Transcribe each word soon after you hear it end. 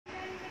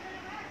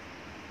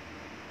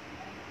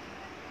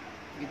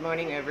Good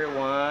morning,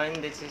 everyone.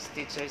 This is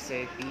Teacher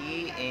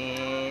Seti,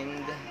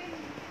 and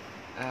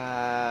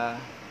uh,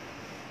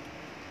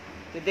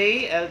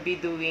 today I'll be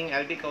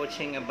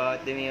coaching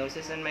about the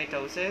meiosis and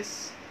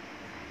mitosis.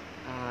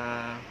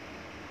 Uh,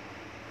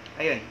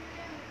 ayun.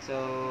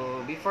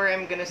 So before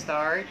I'm gonna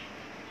start,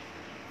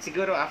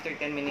 siguro after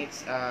 10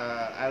 minutes,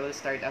 I will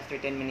start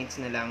after 10 minutes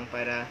na lang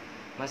para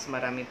mas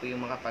marami po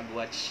yung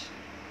makapag-watch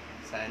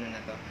sa ano na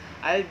to.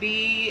 I'll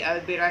be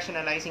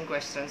rationalizing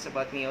questions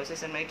about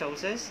meiosis and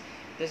mitosis.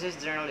 This is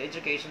general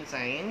education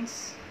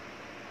science.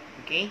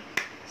 Okay?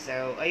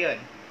 So, ayun.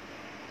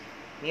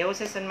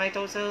 Meiosis and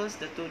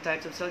mitosis, the two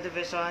types of cell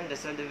division, the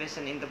cell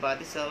division in the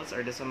body cells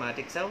or the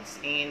somatic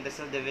cells, and the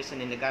cell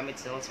division in the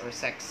gamete cells or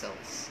sex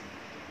cells.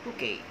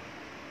 Okay.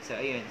 So,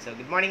 ayun. So,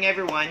 good morning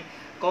everyone.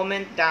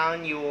 Comment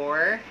down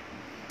your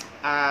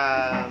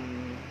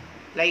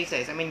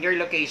places. I mean, your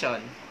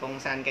location.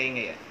 Kung saan kayo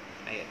ngayon.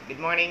 Ayun.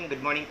 Good morning.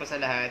 Good morning po sa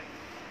lahat.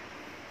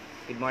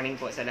 Good morning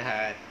po sa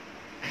lahat.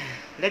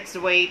 Let's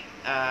wait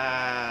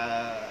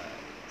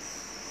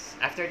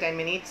after 10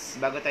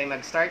 minutes bago tayo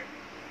mag-start.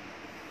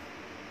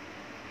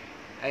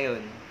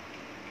 Ayun.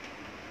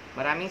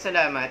 Maraming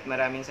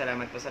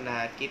salamat po sa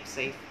lahat. Keep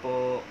safe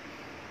po.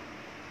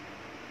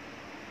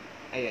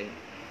 Ayun.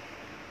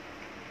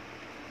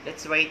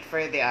 Let's wait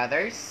for the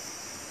others.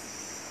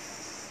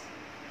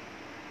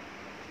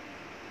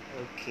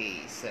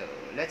 Okay, so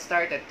let's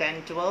start at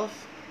 10:12.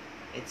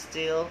 It's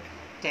still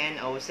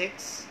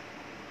 10:06.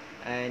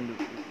 And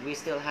we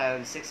still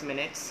have 6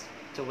 minutes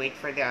to wait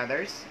for the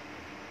others.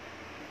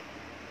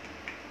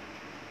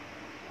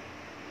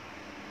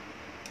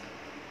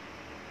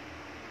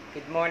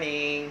 Good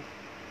morning.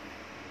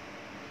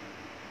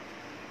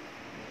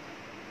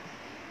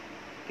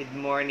 Good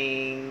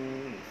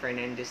morning,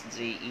 Fernandez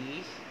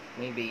J.E.,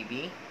 my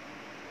baby.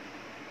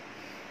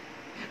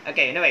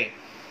 Okay, anyway.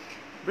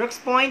 Brooks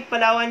Point,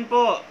 Palawan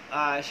po.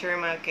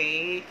 Sherma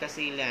K.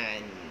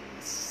 Casilan.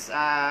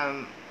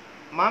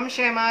 Ma'am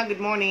Shema, good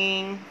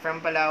morning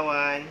from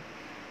Palawan.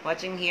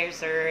 Watching here,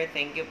 sir.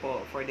 Thank you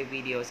po for the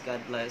videos.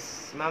 God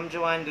bless. Ma'am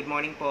Joanne, good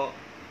morning po.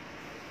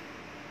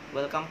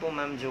 Welcome po,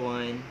 Ma'am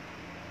Joanne.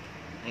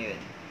 Ayun.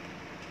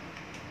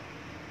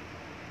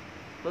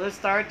 We'll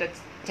start at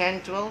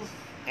 10:12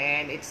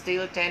 and it's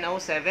still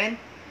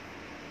 10:07.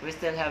 We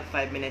still have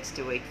 5 minutes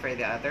to wait for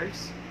the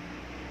others.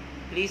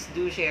 Please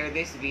do share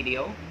this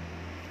video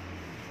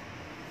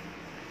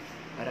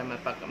para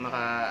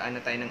maka-ano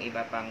tayo ng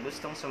iba pang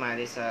gustong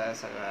sumali sa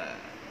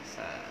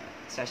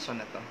session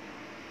na to.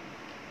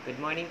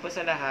 Good morning po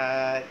sa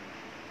lahat.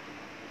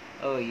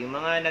 Oh, yung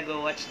mga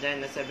nag-watch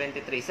dyan na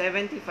 73,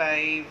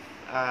 75,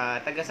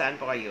 taga saan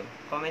po kayo?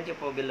 Comment nyo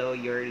po below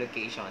your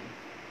location.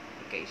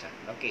 Location.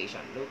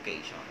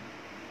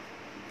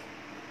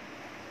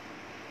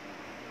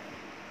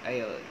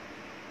 Ayun.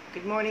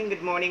 Good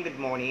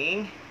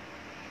morning.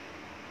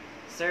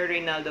 Sir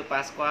Reynaldo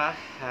Pascua,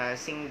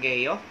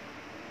 Singeo.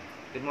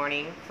 Good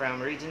morning from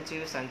Region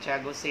 2,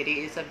 Santiago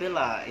City,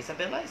 Isabela.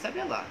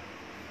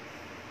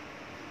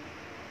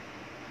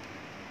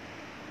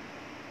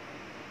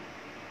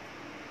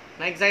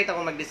 Na-excite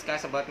ako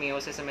mag-discuss about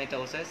meiosis and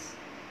mitosis.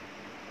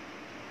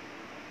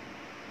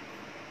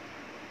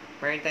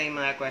 Meron tayong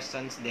mga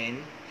questions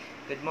din.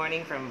 Good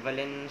morning from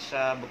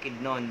Valencia,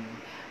 Bukidnon.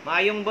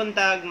 Maayong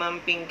buntag,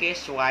 Ma'am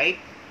Pinkish White.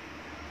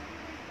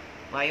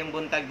 Maayong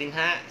buntag din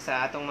ha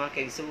sa atong mga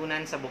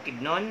kaigsuunan sa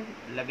Bukidnon.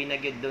 Labi na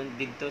gyud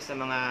dito sa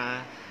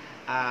mga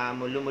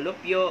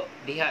mulumulupyo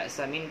diha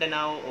sa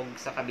Mindanao ug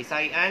sa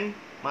Kabisayan.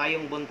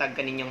 Maayong buntag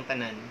kaninyong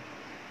tanan.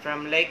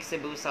 From Lake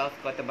Cebu, South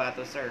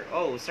Cotabato, sir.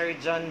 Oh, Sir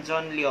John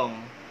Leong.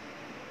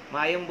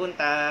 Maayong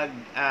buntag,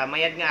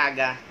 mayad nga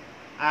aga.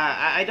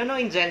 I don't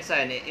know in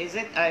Jensen. Is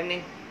it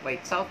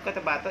South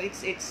Cotabato,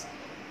 it's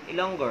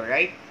Ilonggo,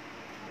 right?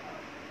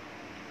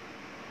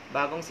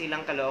 Bagong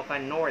Silang,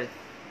 Caloocan North.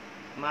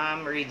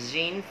 Ma'am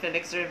Regine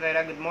Felix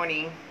Rivera, good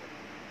morning.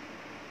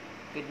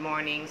 Good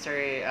morning,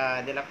 Sir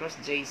De La Cruz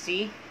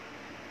JC.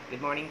 Good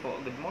morning po.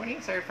 Good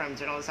morning, sir, from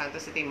General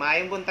Santos City.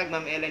 Maayong buntag,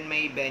 Ma'am Ellen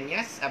May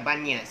Banyas. Good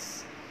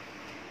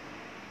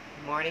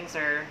morning,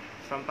 sir,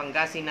 from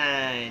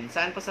Pangasinan.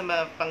 Saan po sa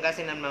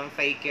Pangasinan, Ma'am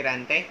Faye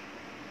Kirante?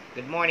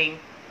 Good morning.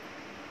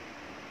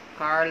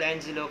 Carl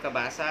Angelo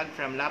Cabasag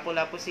from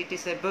Lapu-Lapu City,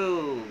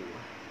 Cebu.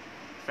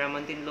 From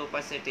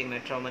Muntinlupa City,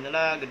 Metro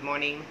Manila. Good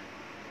morning.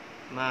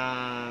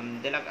 Ma'am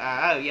good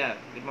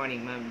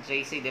morning, Ma'am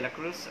JC De La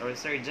Cruz or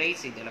Sir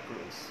JC De La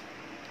Cruz.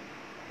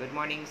 Good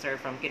morning, sir,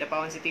 from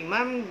Kidapawan City.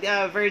 Ma'am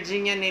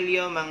Virginia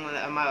Nelio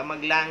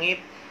Maglangit,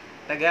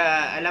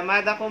 taga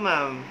Alamada ko,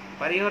 ma'am.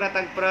 Pareho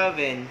ratag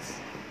province.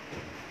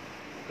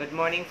 Good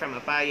morning from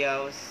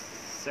Apayao,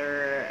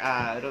 Sir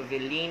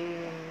Rovelin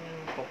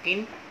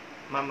Pokin,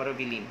 Ma'am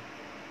Rovelin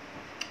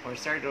or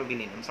Sir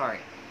Rovelin, I'm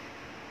sorry.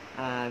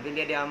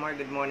 Villa de Amor,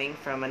 good morning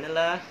from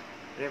Manila.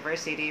 River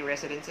City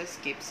Residences,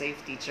 keep safe,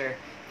 teacher.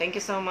 Thank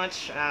you so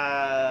much,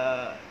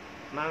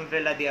 Ma'am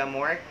Villa de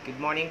Amor.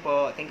 Good morning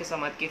po. Thank you so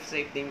much. Keep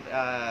safe din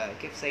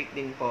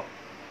po.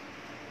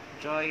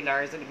 Joy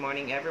Larza, good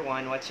morning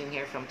everyone watching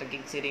here from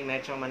Taguig City,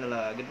 Metro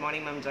Manila. Good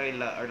morning Ma'am Joy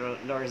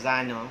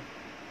Lorzano.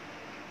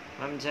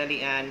 Ma'am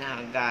Jalian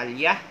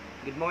Galia,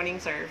 good morning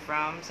sir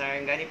from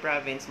Sarangani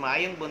Province.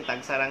 Maayong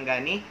buntag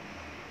Sarangani.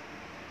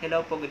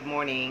 Hello po, good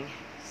morning.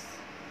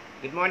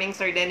 Good morning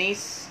Sir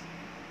Dennis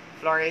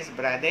Flores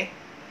Brade.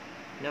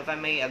 Nova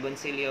May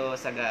Agoncillo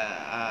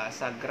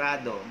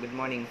Sagrado, good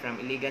morning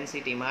from Iligan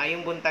City.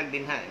 Maayong buntag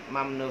din ha,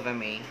 Ma'am Nova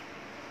May.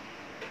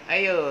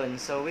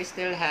 Ayun, so we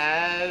still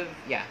have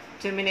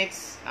 2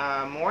 minutes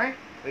more.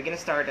 We're gonna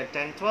start at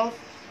 10:12.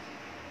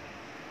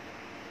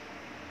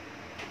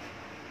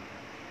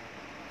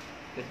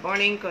 Good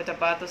morning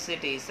Cotabato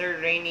City, Sir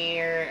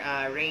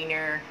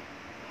Rainier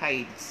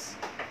Heights,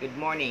 good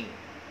morning.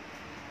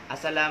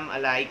 Assalamu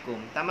alaikum,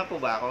 tama po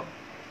ba ako?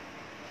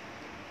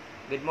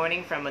 Good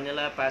morning from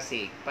Manila,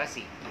 Pasig.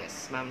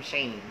 Yes, Ma'am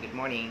Shane. Good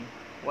morning.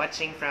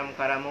 Watching from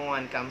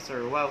Karamuan,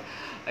 Kamsur. Wow,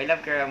 I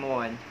love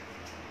Karamuan.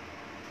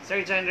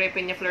 Sir John Ray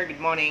Peñaflor,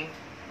 good morning.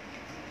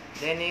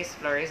 Dennis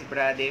Flores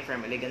Brade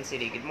from Iligan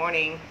City. Good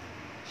morning.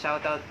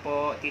 Shout out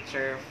po,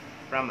 teacher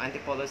from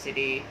Antipolo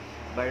City,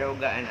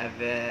 Baroga and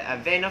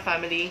Aveno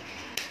family.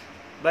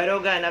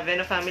 Baroga and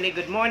Aveno family,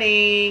 good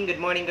morning.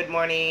 Good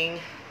morning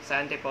sa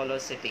Antipolo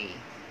City.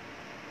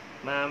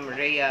 Ma'am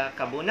Rhea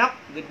Kabunok,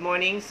 good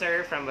morning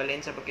sir from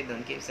Valencia,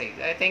 Bukidnon. Keep safe.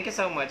 Thank you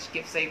so much.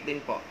 Keep safe din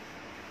po.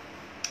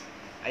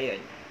 Ayun.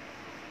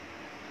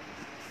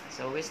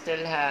 So we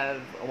still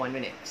have 1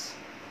 minute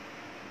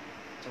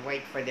to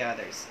wait for the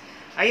others.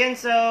 Ayun,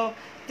 so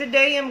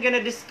today I'm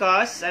gonna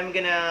discuss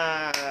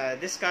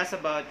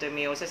about the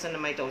meiosis and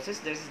the mitosis.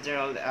 This is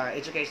general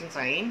education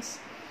science.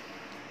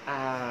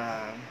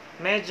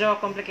 Medyo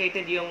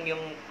complicated yung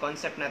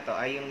concept na to,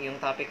 yung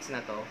topics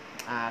na to.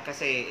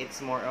 Kasi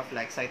it's more of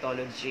like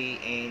cytology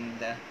and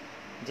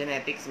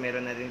genetics.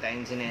 Meron na rin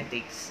tayong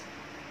genetics.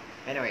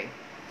 Anyway.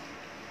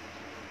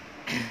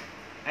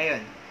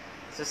 Ayun.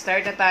 So,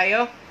 start na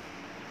tayo.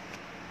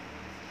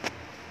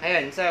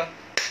 Ayun. So,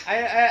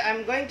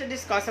 I'm going to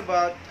discuss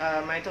about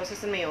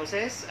mitosis and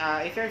meiosis.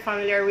 If you're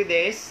familiar with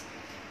this,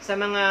 sa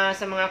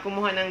mga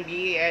kumuha ng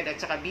BE Ed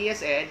at saka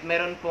BS Ed,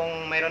 meron po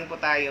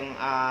tayong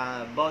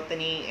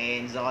botany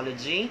and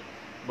zoology.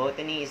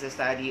 Botany is the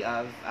study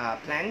of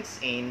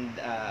plants and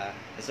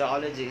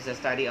zoology is the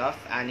study of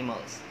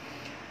animals.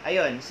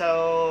 Ayun,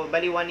 so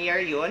bali 1 year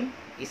 'yun.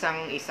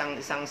 Isang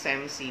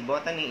sem si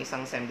botany,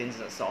 isang sem din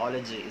sa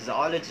zoology.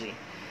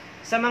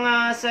 Sa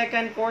mga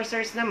second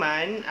coursers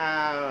naman,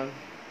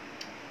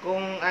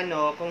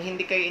 kung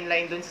hindi kayo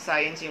inline dun sa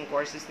science yung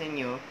courses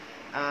ninyo,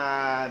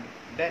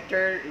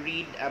 better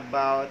read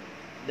about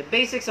the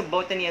basics of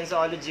botany and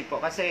zoology po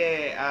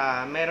kasi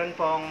meron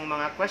pong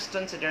mga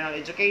questions sa general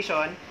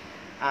education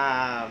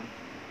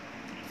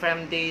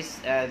from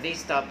these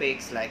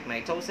topics like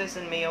mitosis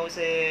and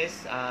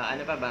meiosis,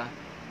 ano pa ba?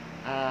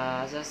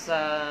 Sa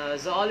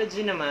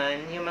zoology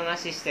naman, yung mga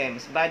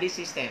systems, body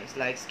systems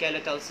like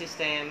skeletal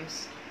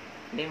systems,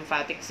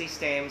 lymphatic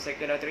systems,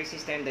 circulatory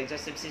system,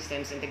 digestive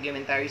systems,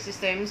 integumentary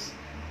systems,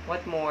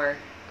 what more?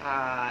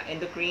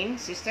 Endocrine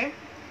system.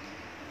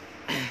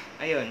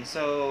 Ayun,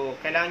 so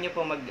kailangan nyo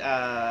po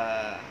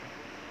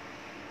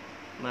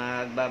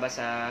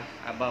magbabasa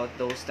about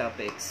those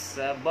topics.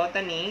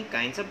 Botany,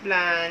 kinds of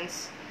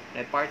plants,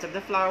 parts of the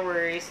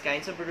flowers,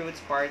 kinds of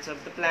roots, parts of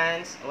the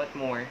plants, what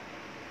more?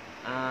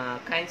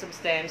 Kinds of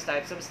stems,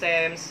 types of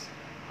stems,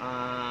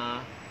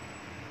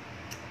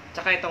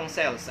 tsaka itong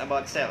cells,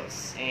 about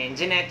cells. And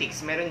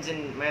genetics, meron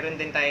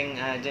din tayong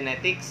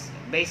genetics.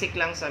 Basic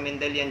lang sa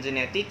Mendelian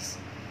genetics.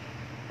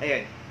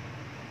 Ayun.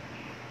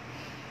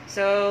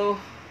 So,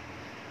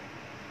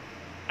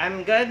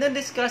 I'm gonna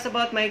discuss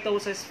about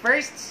mitosis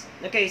first.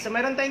 Okay, so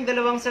meron tayong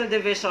dalawang cell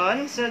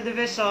division.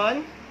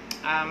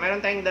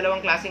 Meron tayong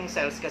dalawang klaseng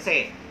cells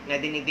kasi na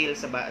dinidil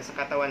sa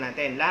katawan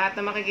natin. Lahat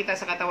na makikita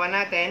sa katawan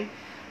natin,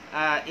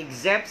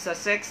 except sa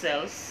sex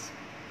cells,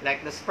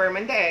 like the sperm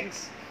and the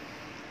eggs,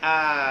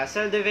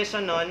 cell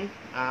division nun,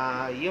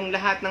 yung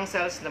lahat ng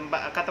cells ng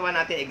katawan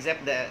natin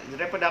except the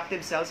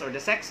reproductive cells or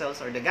the sex cells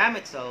or the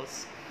gamete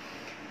cells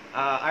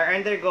are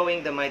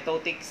undergoing the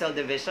mitotic cell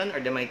division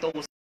or the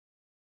mitosis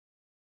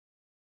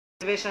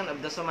division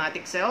of the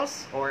somatic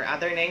cells, or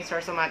other names for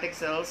somatic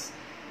cells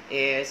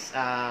is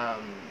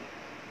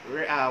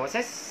what's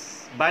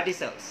this? Body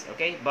cells.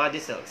 Okay? Body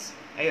cells.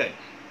 Ayun.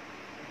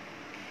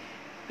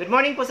 Good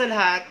morning po sa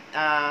lahat.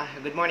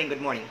 Good morning.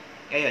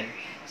 Ayun.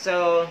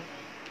 So,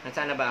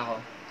 nasaan na ba ako?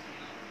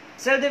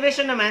 Cell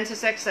division naman sa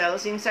sex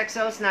cells, yung sex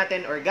cells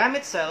natin or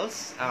gamete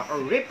cells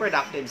or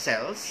reproductive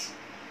cells,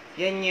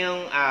 yan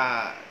yung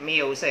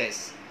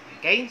meiosis.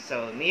 Okay?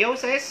 So,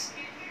 meiosis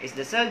is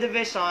the cell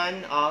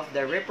division of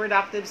the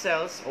reproductive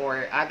cells,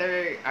 or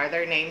other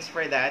names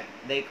for that,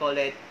 they call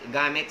it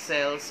gamete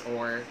cells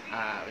or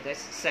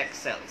sex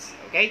cells.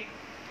 Okay?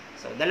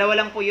 So,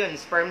 dalawa lang po yun,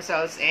 sperm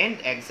cells and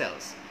egg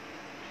cells.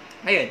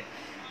 Ayun.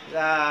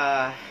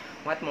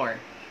 What more?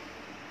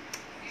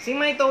 Si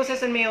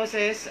mitosis and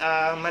meiosis,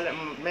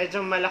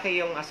 medyo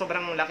malaki yung,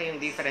 sobrang malaki yung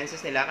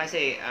differences nila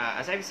kasi,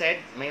 as I've said,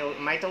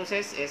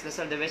 mitosis is the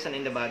cell division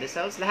in the body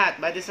cells.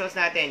 Lahat, body cells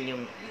natin,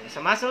 yung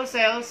sa muscle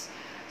cells,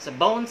 sa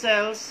bone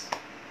cells,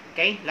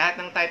 okay? Lahat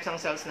ng types ng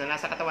cells na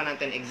nasa katawan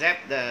natin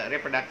except the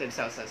reproductive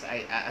cells as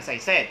I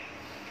said.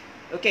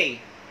 Okay,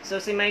 so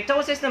si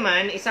mitosis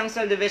naman, isang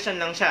cell division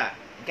lang siya,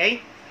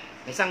 okay?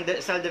 Isang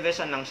cell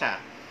division lang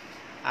siya.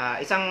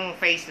 Isang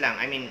phase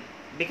lang, I mean,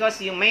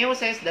 because yung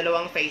meiosis,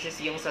 dalawang phases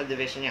yung cell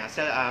division niya. So,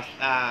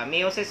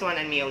 meiosis 1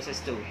 and meiosis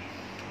 2.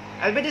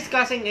 I'll be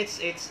discussing each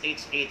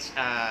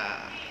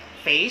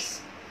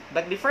phase.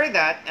 But before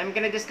that, I'm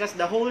gonna discuss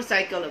the whole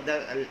cycle of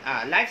the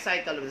life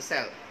cycle of the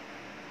cell.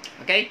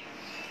 Okay?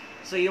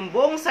 So, yung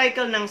buong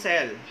cycle ng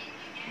cell,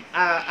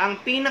 ang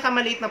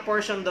pinakamaliit na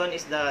portion doon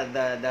is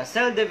the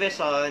cell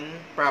division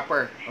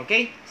proper.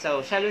 Okay?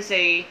 So, shall we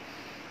say,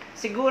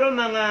 siguro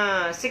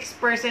mga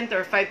 6%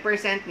 or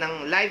 5% ng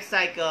life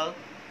cycle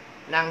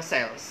ng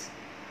cells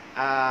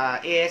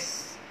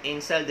is in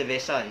cell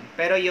division.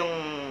 Pero yung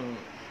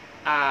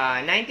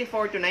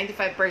 94 to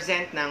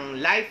 95%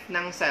 ng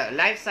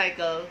life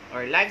cycle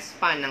or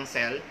lifespan ng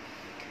cell,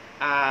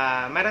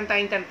 meron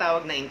tayong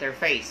tinatawag na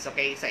interface.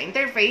 Okay? Sa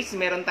interface,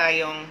 meron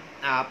tayong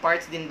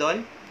parts din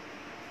doon.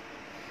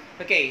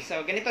 Okay,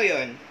 so ganito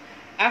yun.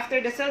 After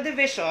the cell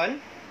division,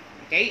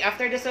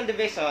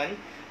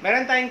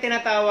 meron tayong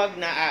tinatawag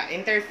na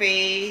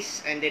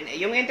interface, and then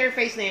yung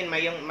interface na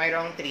yun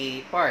mayroong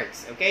 3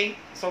 parts, okay?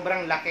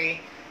 Sobrang laki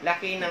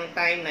ng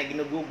time na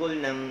ginugugol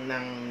ng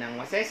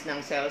masses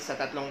ng cells sa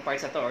 3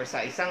 parts na to or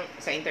sa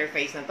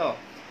interface na to.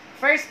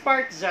 First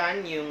part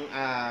dyan, yung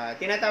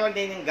tinatawag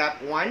din yung gap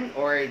 1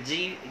 or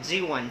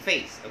G1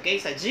 phase, okay?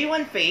 Sa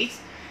G1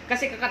 phase,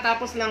 kasi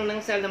kakatapos lang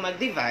ng cell na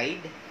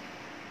mag-divide,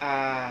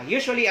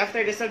 usually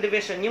after the cell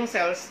division, yung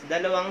cells,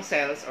 dalawang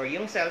cells or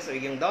yung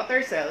yung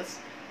daughter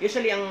cells,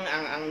 usually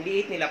ang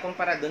liit nila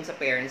kumpara dun sa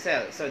parent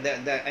cell. So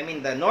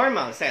the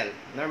normal cell,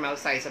 normal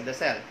size of the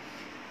cell.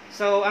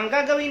 So ang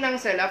gagawin ng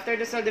cell after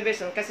the cell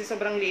division, kasi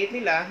sobrang liit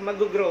nila,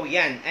 mag-grow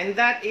yan. And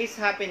that is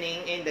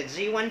happening in the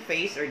G1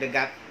 phase or the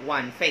gap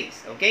 1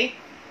 phase, okay?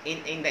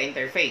 In the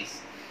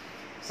interface.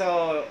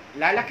 So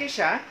lalaki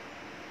siya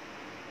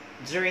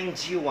during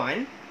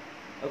G1.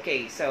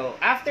 Okay, so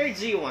after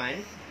G1,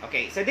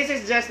 okay, so this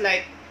is just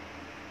like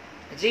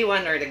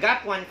G1 or the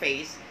gap 1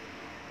 phase.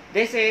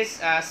 This is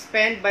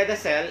spent by the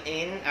cell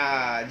in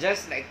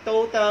just like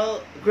total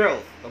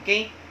growth.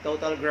 Okay?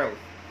 Total growth.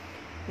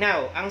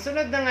 Now, ang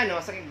sunod ng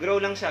grow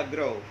lang siya,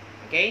 grow.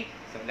 Okay?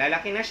 So,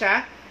 lalaki na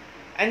siya.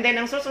 And then,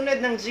 ang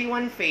susunod ng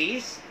G1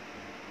 phase,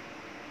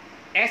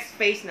 S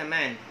phase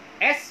naman.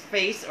 S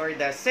phase or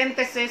the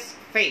synthesis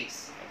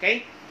phase.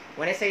 Okay?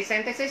 When I say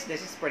synthesis,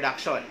 this is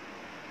production.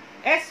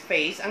 S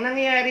phase, ang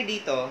nangyayari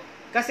dito,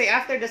 kasi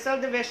after the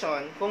cell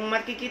division, kung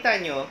makikita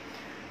nyo,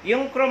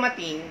 yung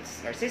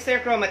chromatins or sister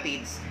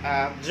chromatids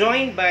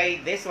joined by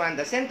this one,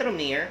 the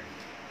centromere,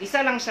 isa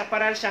lang siya,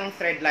 para siyang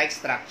thread-like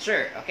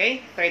structure.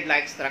 Okay?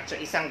 Thread-like structure,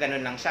 isang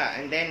ganun lang siya.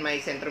 And then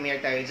may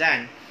centromere tayo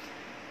dyan.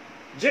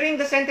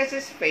 During the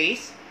synthesis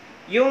phase,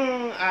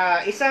 yung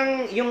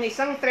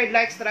isang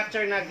thread-like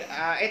structure na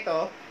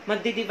ito,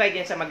 magdi-divide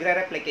yan siya,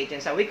 magre-replicate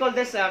yan siya. We call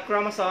this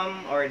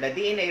chromosome or the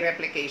DNA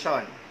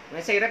replication. When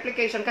I say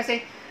replication,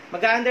 kasi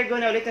mag-undergo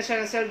na ulit na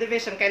siya ng cell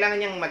division, kailangan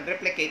niyang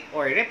mag-replicate,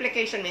 or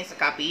replication means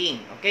copying,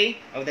 okay,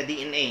 of the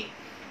DNA.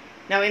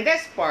 Now, in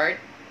this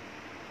part,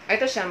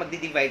 ito siya,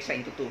 magdi-divide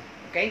siya into 2,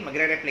 okay?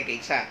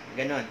 Magre-replicate siya,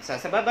 ganun. Sa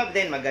babab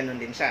din, mag-ganon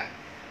din siya.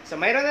 So,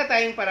 mayroon na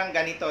tayong parang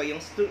ganito,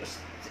 yung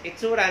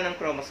itsura ng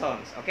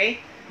chromosomes,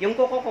 okay? Yung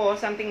kuko,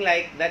 something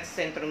like that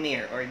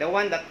centromere, or the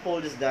one that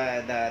holds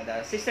the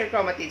sister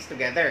chromatids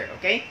together,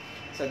 okay?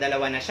 So,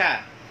 dalawa na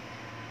siya.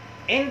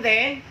 And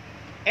then,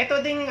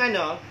 ito ding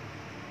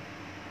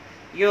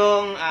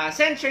yung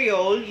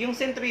centriole, yun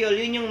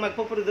yung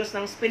magpo-produce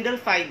ng spindle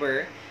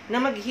fiber na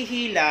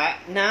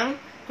maghihila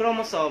ng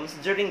chromosomes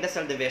during the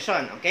cell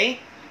division, okay?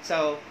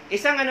 So,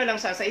 isang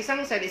lang siya, sa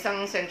isang cell,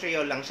 isang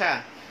centriole lang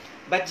siya.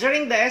 But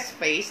during the S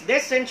phase,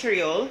 this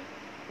centriole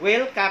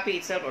will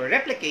copy itself or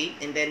replicate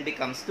and then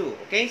becomes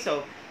 2, okay?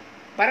 So,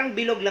 parang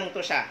bilog lang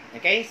to siya,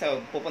 okay?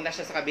 So, pupunta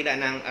siya sa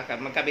kabila ng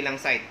magkabilang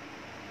side.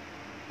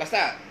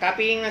 Basta,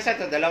 copying na siya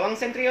to, dalawang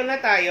centriole na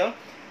tayo,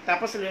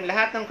 tapos yung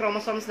lahat ng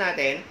chromosomes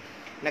natin,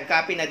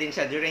 nag-copy na din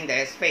siya during the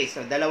S phase.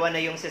 So, dalawa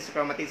na yung sister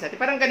chromatids natin.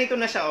 Parang ganito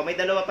na siya, may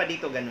dalawa pa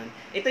dito, ganun.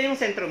 Ito yung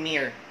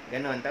centromere,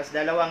 ganun. Tapos,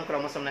 dalawang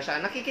chromosome na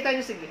siya. Nakikita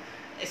nyo,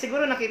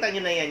 siguro nakita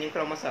nyo na yan, yung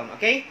chromosome,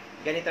 okay?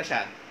 Ganito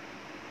siya.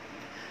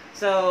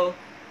 So,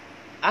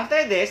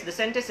 after this, the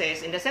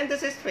synthesis, in the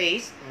synthesis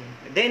phase,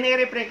 DNA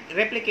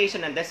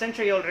replication and the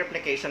centriole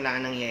replication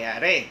lang ang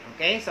nangyayari.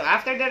 Okay? So,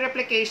 after the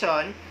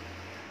replication,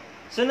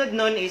 sunod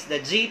nun is the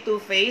G2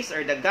 phase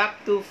or the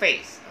gap 2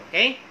 phase.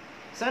 Okay?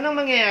 So,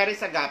 anong mangyayari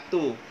sa gap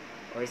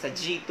 2 or sa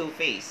G2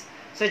 phase?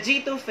 Sa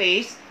G2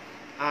 phase,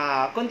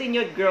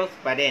 continued growth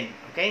pa din.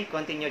 Okay?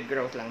 Continued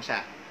growth lang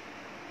siya.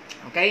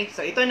 Okay?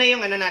 So, ito na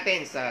yung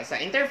natin. Sa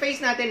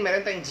interface natin,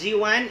 meron tayong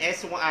G1,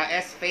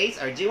 S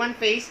phase or G1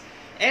 phase,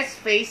 S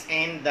phase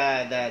and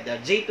the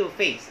G2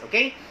 phase.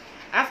 Okay?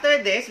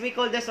 After this, we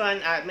call this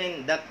one,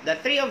 the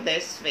three of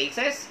these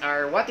phases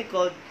are what we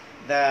call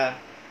the,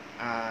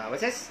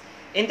 what's this?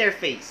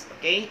 Interphase.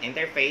 Okay?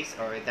 Interphase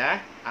or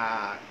the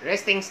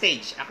resting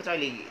stage.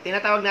 Actually,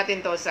 tinatawag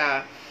natin to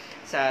sa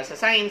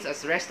science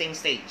as resting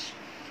stage.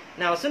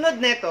 Now, sunod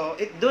nito,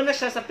 doon na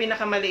siya sa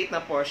pinakamaliit na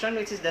portion,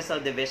 which is the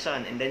cell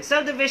division. And then,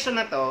 cell division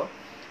na to,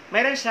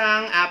 mayroon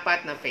siyang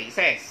 4 na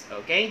phases.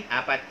 Okay?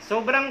 4.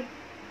 Sobrang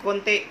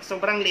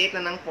liit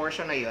na ng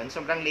portion na yon.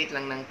 Sobrang liit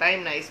lang ng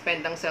time na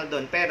spend ng cell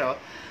doon. Pero,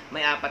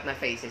 may 4 na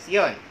phases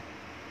yon.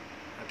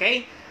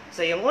 Okay? So,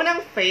 yung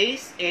unang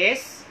phase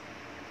is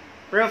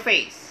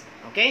prophase.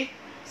 Okay?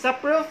 Sa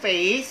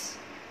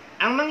prophase,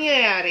 ang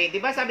mangyayari,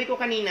 di ba sabi ko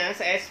kanina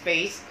sa S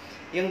phase,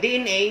 yung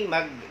DNA,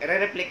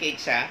 mag-replicate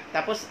siya.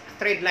 Tapos,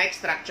 thread-like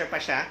structure pa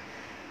siya.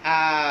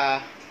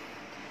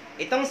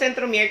 Itong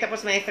centromere,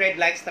 tapos may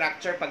thread-like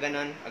structure pa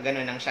ganun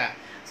lang siya.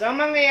 So,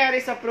 ang mangyayari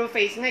sa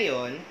prophase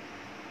ngayon,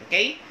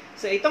 okay?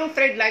 So, itong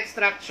thread-like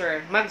structure,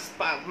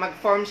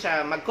 mag-form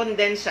siya,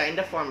 mag-condense siya in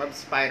the form of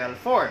spiral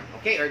form.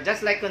 Okay? Or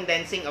just like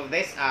condensing of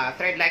this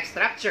thread-like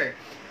structure.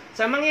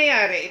 So, ang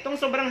mangyayari, itong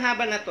sobrang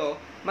haba na to,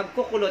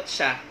 magkukulot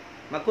siya.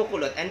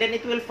 Magkukulot. And then,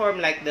 it will form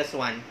like this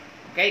one.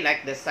 Okay?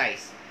 Like this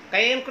size.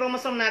 Kaya yung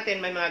chromosome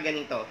natin may mga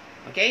ganito.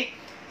 Okay?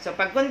 So,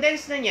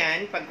 pag-condense na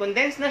niyan,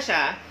 pag-condense na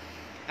siya,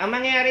 ang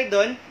mangyayari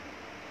doon,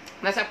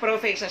 nasa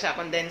prophase na siya,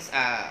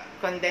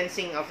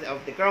 condensing of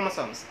the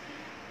chromosomes.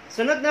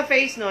 Sunod na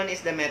phase noon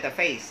is the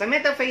metaphase. Sa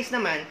metaphase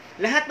naman,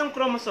 lahat ng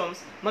chromosomes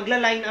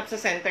magla-line up sa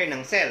center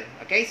ng cell.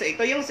 Okay? So,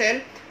 ito yung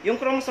cell,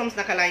 yung chromosomes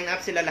naka-line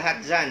up sila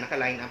lahat dyan.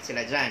 Naka-line up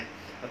sila dyan.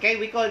 Okay?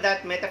 We call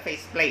that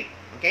metaphase plate.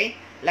 Okay?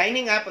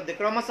 Lining up of the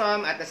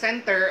chromosome at the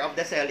center of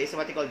the cell is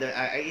what we call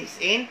is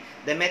in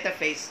the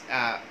metaphase.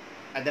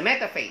 The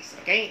metaphase.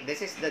 Okay?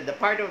 This is the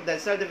part of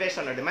the cell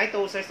division or the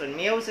mitosis or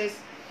meiosis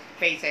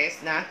phases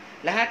na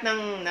lahat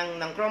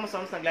ng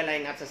chromosomes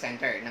nagla-line up sa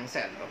center ng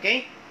cell.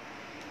 Okay?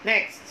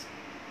 Next.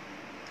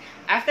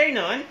 After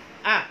nun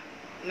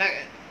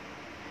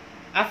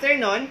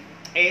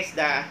is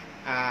the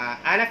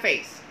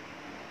anaphase.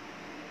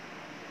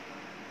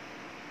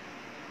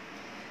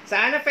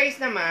 Sa anaphase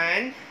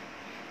naman,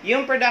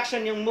 yung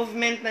production, yung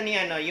movement na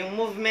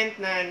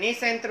ni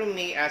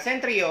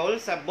centriole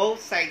sa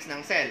both sides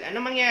ng cell. Ano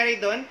mangyayari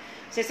doon?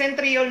 Si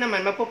centriole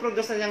naman,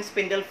 magpuproduce na ng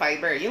spindle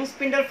fiber. Yung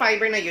spindle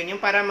fiber na yun,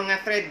 yung para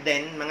mga thread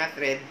din, mga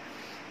thread,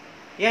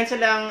 yan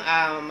silang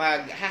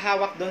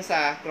maghahawak doon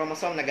sa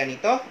chromosome na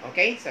ganito.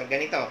 Okay? So,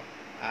 ganito.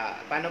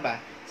 Paano ba?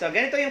 So,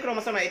 ganito yung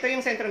chromosome. Ito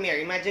yung centromere.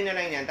 Imagine nyo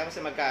lang yan. Tapos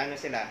magkaano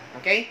sila.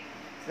 Okay?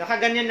 So,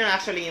 nakaganyan na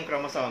actually yung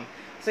chromosome.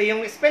 So,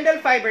 yung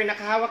spindle fiber,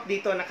 nakahawak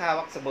dito,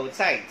 nakahawak sa both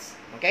sides.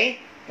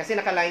 Okay? Kasi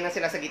nakaline na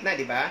sila sa gitna,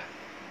 di ba?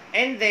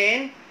 And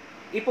then,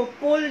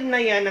 ipupull na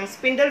yan ng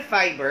spindle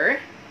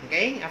fiber.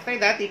 Okay? After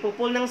that,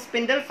 ipupull ng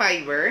spindle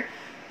fiber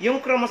yung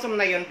chromosome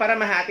na yun para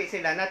mahati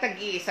sila na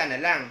tag-iisa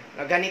na lang.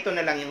 Ganito na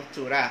lang yung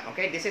tsura.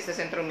 Okay? This is the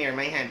centromere,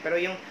 my hand. Pero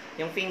yung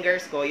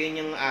fingers ko, yun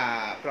yung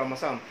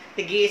chromosome.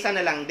 Tig-iisa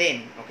na lang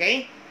din.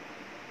 Okay?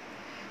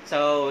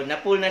 So,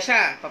 napull na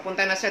siya.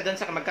 Papunta na siya doon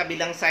sa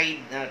magkabilang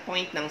side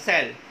point ng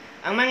cell.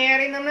 Ang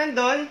mangyayari naman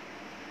doon,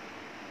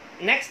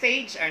 next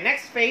stage, or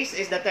next phase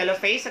is the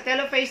telophase. Sa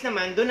telophase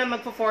naman, doon na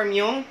magpo-form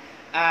yung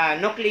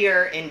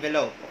nuclear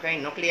envelope. Okay?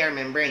 Nuclear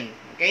membrane.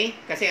 Okay?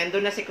 Kasi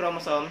andun na si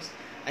chromosomes.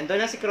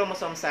 Andun na si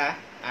chromosome sa,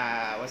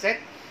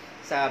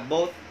 sa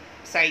both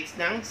sides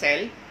ng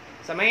cell.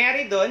 So,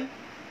 mangyayari doon,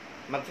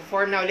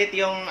 magpo-form na ulit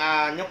yung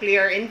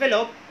nuclear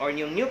envelope or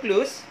yung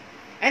nucleus.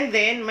 And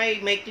then,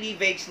 may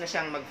cleavage na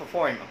siyang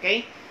magpo-form.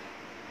 Okay?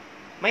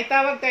 May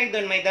tawag tayo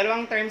doon, may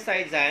dalawang terms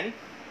tayo dyan.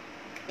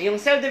 Yung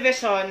cell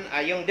division,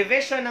 yung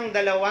division ng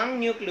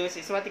dalawang nucleus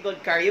is what we call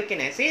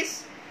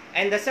karyokinesis.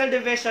 And the cell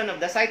division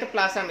of the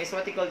cytoplasm is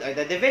what we call,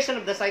 the division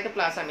of the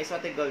cytoplasm is what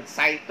we call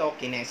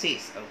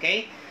cytokinesis.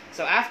 Okay?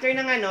 So, after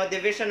ng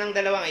division ng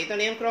dalawang, ito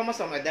na yung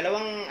chromosome,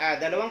 dalawang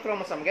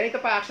chromosome. Ganito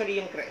pa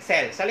actually yung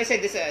cell. So, let's say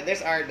these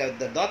are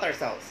the daughter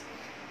cells.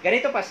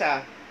 Ganito pa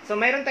siya. So,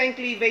 mayroon tayong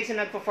cleavage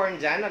na nagpo-form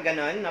dyan, na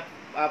gano'n, na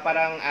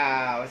parang,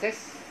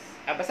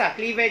 basta,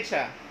 cleavage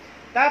siya.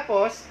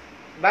 Tapos,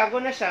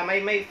 bago na siya,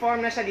 may form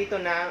na siya dito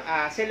na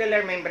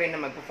cellular membrane na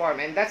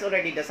magpo-form. And that's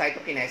already the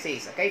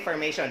cytokinesis. Okay,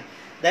 formation.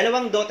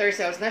 Dalawang daughter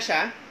cells na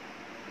siya.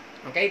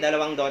 Okay,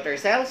 dalawang daughter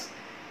cells.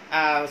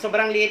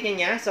 Sobrang liit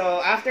niya.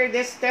 So, after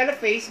this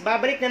telophase,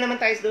 babalik na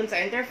naman tayo doon sa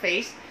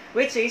interphase,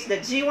 which is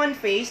the G1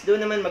 phase,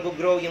 doon naman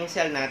mag-grow yung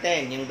cell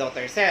natin, yung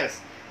daughter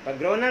cells.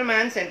 Pag-grow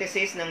naman,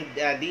 synthesis ng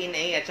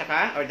DNA at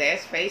saka, or the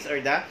S phase,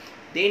 or the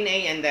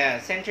DNA and the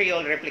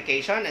centriole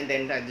replication, and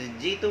then the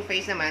G2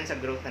 phase naman, sa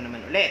growth na naman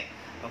ulit.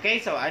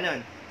 Okay, so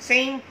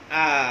same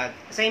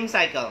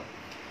cycle.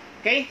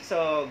 Okay,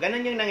 so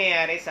ganun yung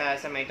nangyayari sa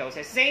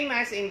mitosis. Same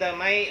as in the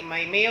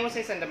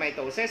meiosis and the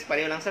mitosis.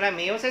 Pareho lang sila,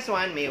 meiosis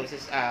 1,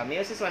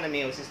 meiosis 1 and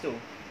meiosis 2.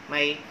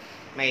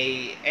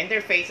 May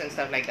interphase and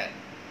stuff like that.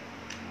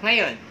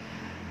 Ngayon,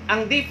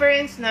 ang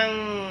difference ng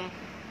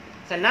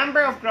sa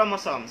number of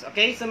chromosomes.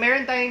 Okay? So,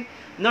 meron tayong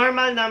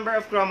normal number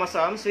of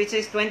chromosomes, which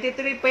is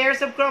 23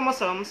 pairs of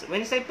chromosomes.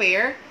 When you say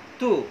pair,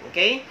 2.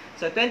 Okay?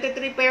 So,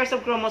 23 pairs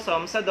of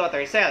chromosomes sa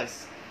daughter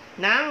cells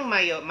ng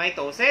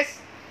mitosis.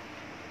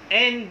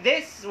 And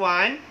this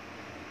one,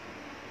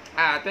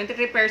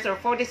 23 pairs or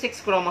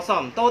 46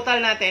 chromosome. Total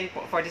natin,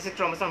 46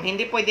 chromosome.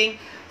 Hindi pwedeng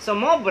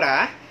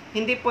sumobra,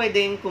 hindi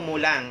pwedeng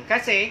kumulang.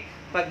 Kasi,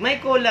 pag may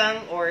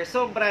kulang or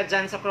sobra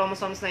dyan sa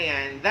chromosomes na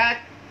yan,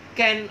 that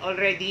can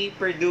already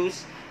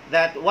produce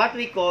that what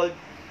we call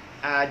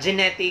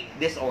genetic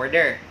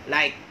disorder.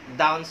 Like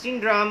Down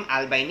syndrome,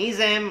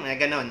 albinism,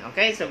 mga ganon.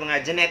 Okay? So,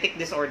 mga genetic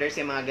disorders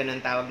yung mga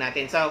ganon tawag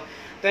natin. So,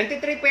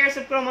 23 pairs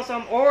of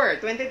chromosome or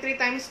 23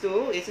 times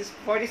 2 is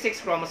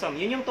 46 chromosome.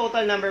 Yun yung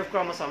total number of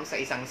chromosomes sa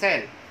isang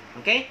cell.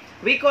 Okay?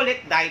 We call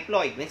it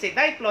diploid. When say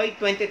diploid,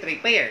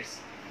 23 pairs.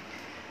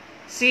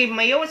 Si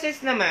meiosis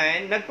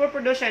naman,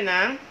 nagpo-produce siya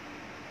ng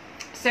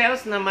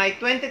cells na may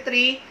 23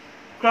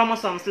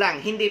 chromosomes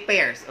lang, hindi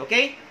pairs.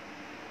 Okay?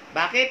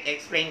 Bakit?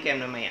 Explain ko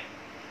yan mamaya.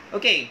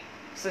 Okay.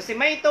 So, si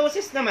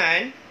mitosis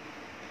naman,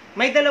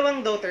 may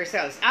dalawang daughter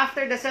cells.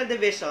 After the cell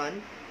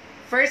division,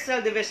 first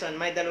cell division,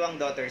 may dalawang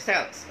daughter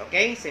cells.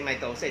 Okay? Si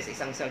mitosis,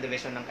 isang cell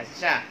division lang kasi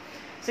siya.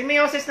 Si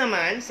meiosis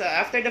naman, so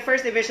after the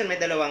first division, may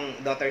dalawang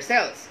daughter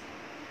cells.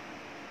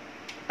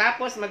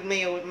 Tapos,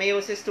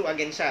 mag-meiosis 2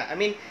 again siya. I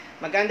mean,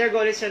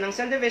 mag-undergo ulit siya ng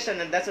cell division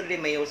and that's already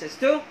meiosis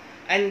 2.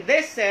 And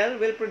this cell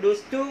will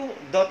produce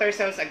 2 daughter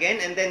cells again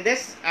and then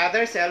this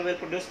other cell will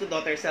produce 2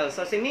 daughter cells.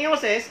 So, si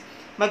meiosis,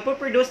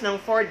 magpo-produce ng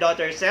 4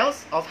 daughter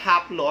cells of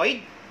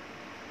haploid.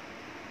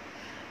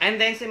 And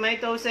then si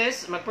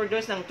mitosis,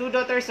 mag-produce ng 2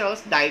 daughter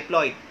cells,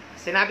 diploid.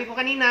 Sinabi ko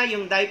kanina,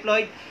 yung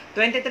diploid,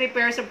 23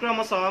 pairs of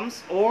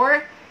chromosomes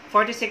or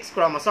 46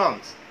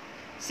 chromosomes.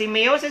 Si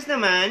meiosis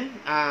naman,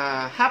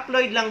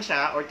 haploid lang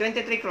siya or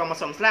 23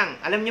 chromosomes lang.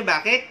 Alam nyo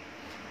bakit?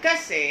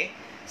 Kasi,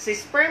 si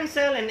sperm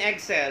cell and egg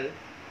cell,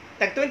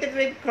 tag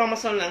 23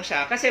 chromosome lang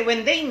siya. Kasi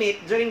when they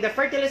meet, during the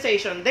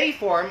fertilization, they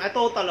form a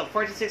total of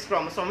 46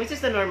 chromosomes, which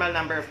is the normal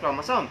number of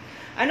chromosomes.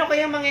 Ano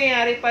kaya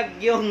mangyayari pag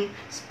yung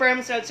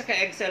sperm cell at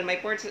egg cell may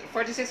 46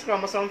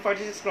 chromosome,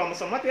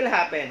 what will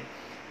happen?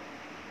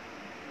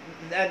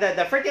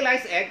 The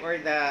fertilized egg or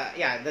the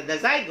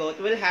zygote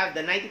will have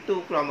the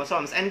 92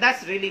 chromosomes and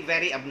that's really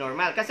very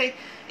abnormal kasi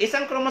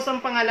isang chromosome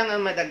pa nga lang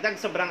ang madagdag,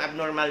 sobrang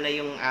abnormal na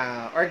yung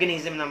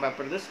organism na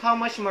ma-produce, how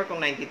much more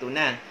kung 92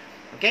 na.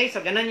 Okay,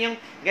 so ganun yung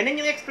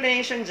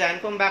explanation dyan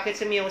kung bakit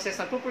si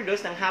meiosis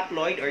nagpo-produce ng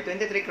haploid or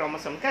 23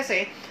 chromosome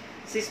kasi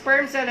si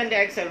sperm cell and the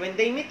egg cell, when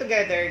they meet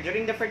together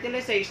during the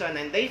fertilization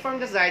and they form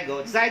the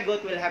zygote,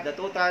 zygote will have the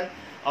total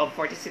of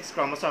 46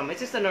 chromosomes,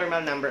 which is the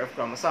normal number of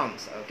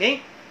chromosomes.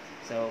 Okay?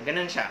 So,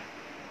 ganun siya.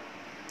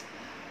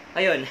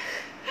 Ayun.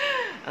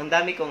 Ang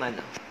dami kong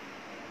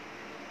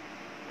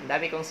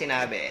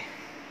sinabi.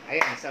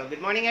 Ayun. So,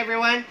 good morning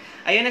everyone.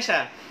 Ayun na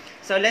siya.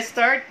 So, let's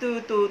start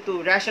to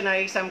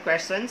rationalize some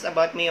questions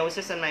about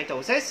meiosis and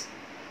mitosis.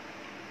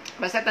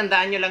 Basta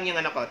tandaan nyo lang yung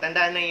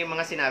tandaan na yung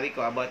mga sinabi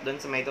ko about dun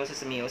sa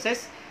mitosis and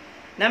meiosis.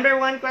 Number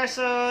 1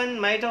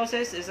 question,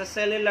 mitosis is a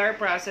cellular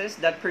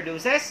process that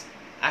produces,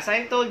 as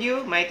I told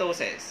you,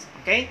 mitosis.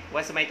 Okay?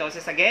 What's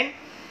mitosis again?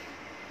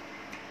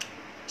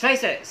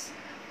 Choices.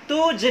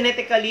 2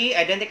 genetically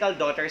identical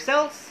daughter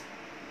cells.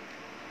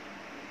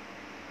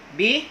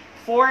 B.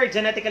 4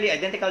 genetically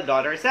identical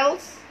daughter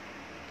cells.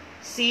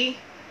 C.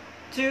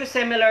 2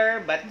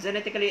 similar but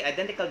genetically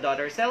identical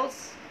daughter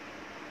cells.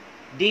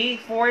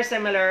 D. 4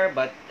 similar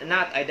but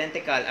not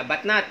identical.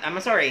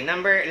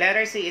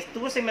 Letter C is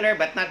 2 similar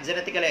but not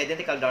genetically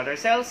identical daughter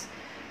cells.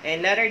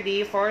 And letter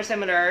D, 4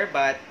 similar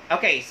but...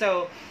 Okay,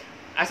 so,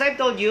 as I've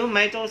told you,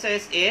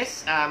 mitosis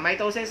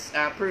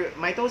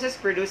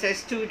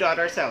produces 2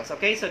 daughter cells.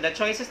 Okay, so the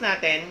choices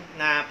natin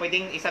na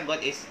pwedeng isagot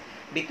is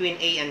between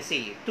A and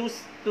C. 2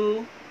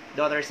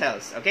 daughter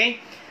cells. Okay?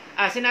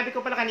 Sinabi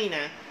ko pala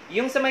kanina,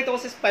 yung sa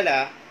mitosis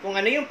pala, kung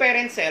ano yung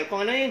parent cell,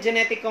 kung ano yung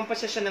genetic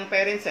composition ng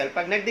parent cell,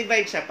 pag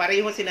nag-divide siya,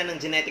 pareho sila ng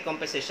genetic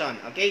composition.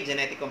 Okay?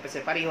 Genetic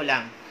composition, pareho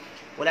lang.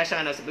 Wala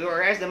siyang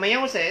Whereas the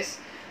meiosis,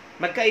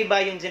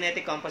 magkaiba yung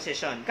genetic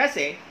composition.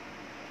 Kasi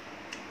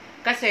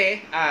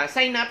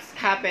synapse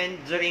happened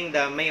during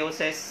the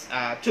meiosis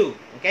 2.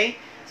 Okay?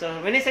 So,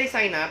 when I say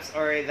synapse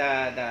or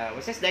the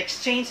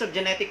exchange of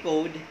genetic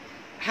code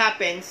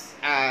happens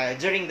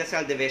during the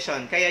cell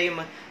division. Kaya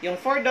yung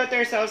 4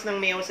 daughter cells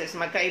ng meiosis,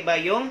 magkaiba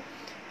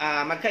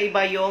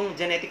yung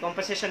genetic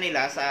composition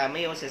nila sa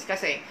meiosis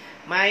kasi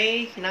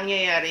may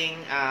nangyayaring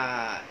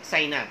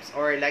synapse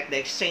or like the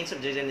exchange of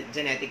the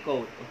genetic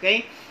code.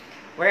 Okay?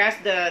 Whereas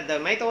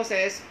the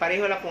mitosis,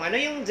 pareho lang kung ano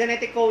yung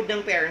genetic code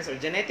ng parents or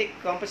genetic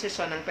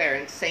composition ng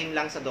parents, same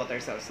lang sa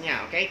daughter cells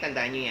niya. Okay?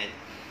 Tandaan nyo yan.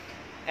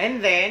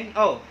 And then,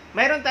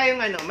 meron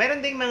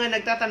ding mga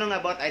nagtatanong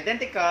about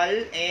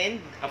identical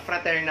and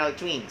fraternal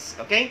twins.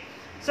 Okay?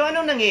 So,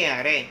 anong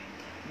nangyayari?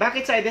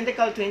 Bakit sa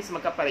identical twins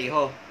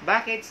magkapareho?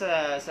 Bakit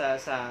sa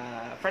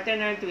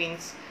fraternal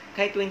twins,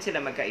 kahit twins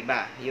sila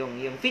magkaiba?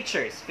 Yung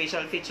features,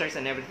 facial features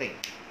and everything.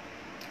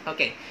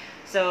 Okay.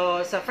 So,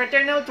 sa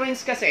fraternal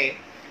twins kasi,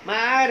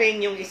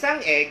 maaaring yung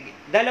isang egg,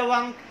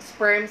 dalawang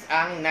sperms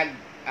ang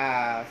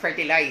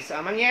nag-fertilize. So,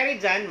 ang mangyari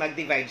dyan,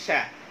 mag-divide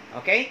siya.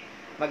 Okay?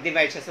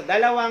 Mag-divide siya. So,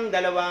 dalawang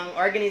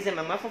organism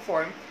ang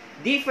ma-form.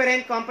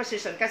 Different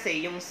composition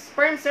kasi yung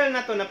sperm cell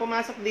na to na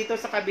pumasok dito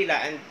sa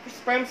kabila and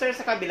sperm cell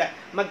sa kabila,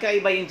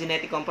 magkaiba yung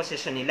genetic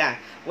composition nila.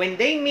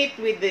 When they meet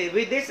with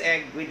this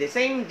egg, with the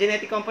same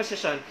genetic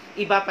composition,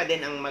 iba pa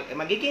din ang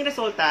magiging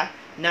resulta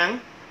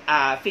ng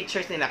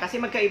features nila kasi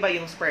magkaiba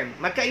yung sperm.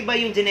 Magkaiba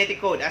yung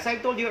genetic code. As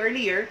I've told you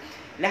earlier,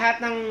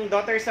 lahat ng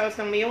daughter cells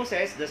ng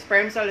meiosis, the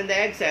sperm cell and the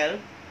egg cell,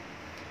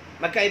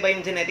 magkaiba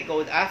yung genetic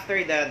code after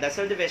the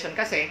cell division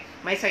kasi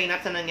may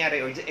synapse na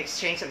nangyari or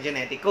exchange of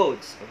genetic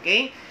codes.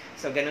 Okay?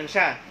 So, ganun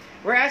siya.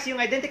 Whereas,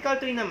 yung identical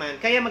twin naman,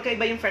 kaya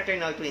magkaiba yung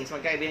fraternal twins,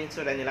 magkaiba yung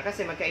tsura nila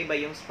kasi magkaiba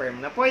yung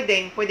sperm na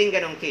pwedeng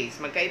ganung case.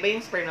 Magkaiba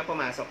yung sperm na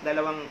pumasok,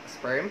 dalawang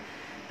sperm,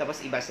 tapos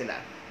iba sila.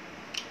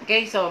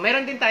 Okay? So,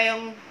 meron din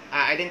tayong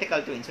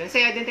identical twins. When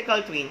say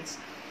identical twins,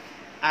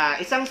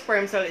 isang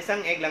sperm cell,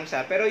 isang egg lang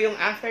siya, pero yung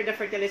after the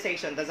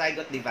fertilization, the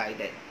zygote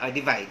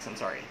divides, I'm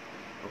sorry.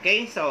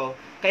 Okay? So,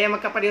 kaya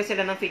magkapareho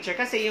sila ng feature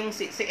kasi yung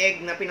si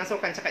egg na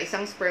pinasukan tsaka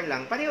isang sperm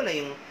lang, pareho lang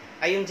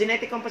yung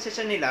genetic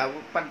composition nila,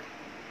 pag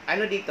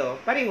dito,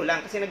 pareho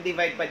lang kasi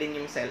nag-divide pa din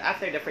yung cell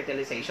after the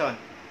fertilization.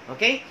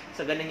 Okay?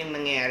 So, ganun yung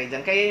nangyayari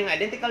dyan. Kaya yung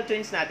identical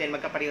twins natin,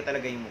 magkapareho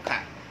talaga yung mukha.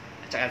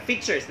 At saka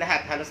features,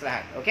 halos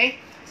lahat. Okay?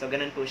 So,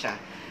 ganun po siya.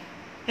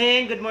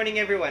 And good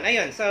morning everyone.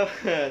 Ayun, so,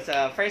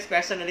 sa first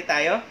question ulit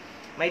tayo.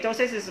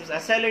 Mitosis is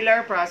a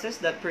cellular process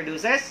that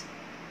produces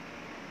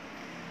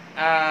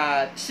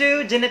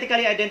two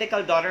genetically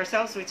identical daughter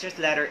cells, which is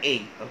letter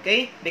A.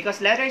 Okay?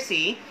 Because letter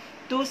C,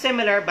 two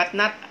similar but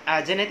not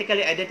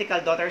genetically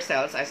identical daughter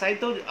cells, as I've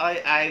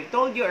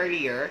told you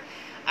earlier,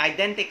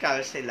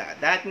 identical sila.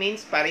 That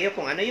means pareho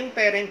kung ano yung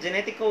parent,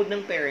 genetic code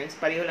ng parents,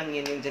 pareho lang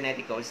yun yung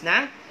genetic codes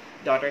ng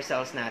daughter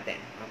cells natin.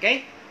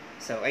 Okay?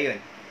 So,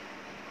 ayun.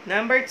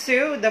 Number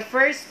 2, the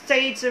first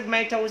stage of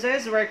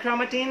mitosis where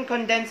chromatin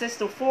condenses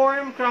to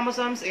form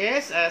chromosomes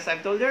is, as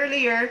I've told you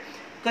earlier,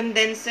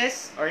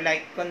 condenses or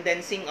like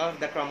condensing of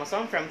the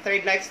chromosome from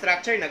thread-like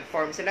structure,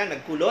 nag-form sila,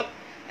 nagkulot,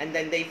 and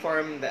then they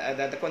form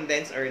the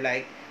condense or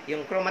like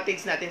yung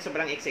chromatids natin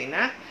sobrang iksi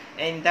na,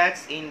 and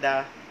that's in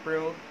the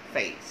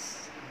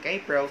prophase.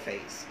 Okay,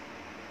 prophase.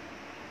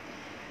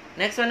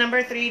 Next one,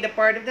 number 3, the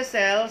part of the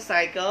cell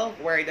cycle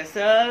where the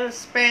cell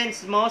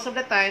spends most of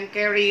the time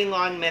carrying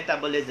on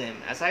metabolism.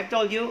 As I've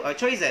told you,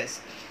 choices.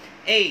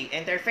 A,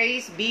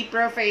 interphase, B,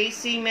 prophase,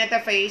 C,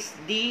 metaphase,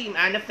 D,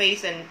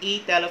 anaphase, and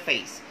E,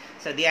 telophase.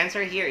 So the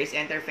answer here is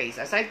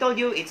interphase. As I've told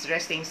you, it's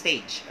resting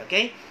stage.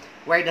 Okay?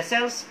 Where the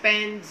cell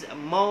spend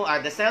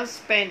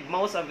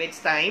most of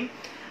its time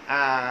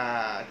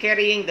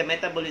carrying the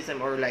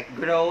metabolism or like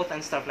growth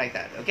and stuff like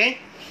that. Okay?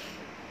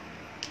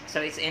 So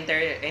it's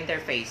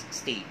interphase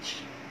stage.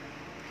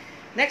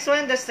 Next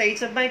one, the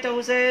states of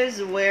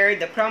mitosis where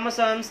the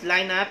chromosomes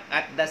line up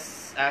at the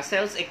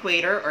cell's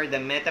equator or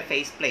the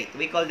metaphase plate.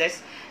 We call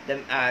this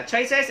the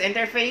choices: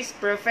 interphase,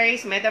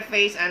 prophase,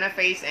 metaphase,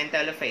 anaphase, and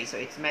telophase. So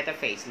it's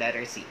metaphase,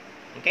 letter C.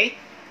 Okay?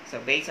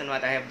 So based on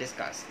what I have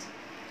discussed.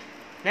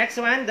 Next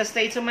one, the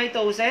states of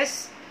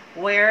mitosis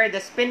where the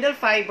spindle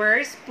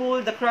fibers pull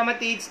the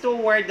chromatids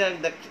toward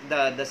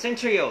the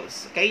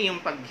centrioles. Okay?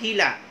 Yung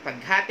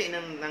paghati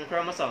ng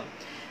chromosome.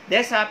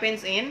 This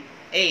happens in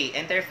A,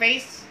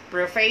 interphase,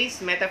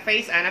 prophase,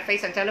 metaphase,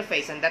 anaphase, and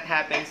telophase. And that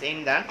happens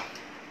in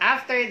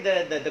after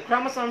the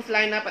chromosomes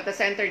line up at the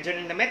center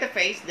during the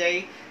metaphase,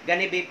 they're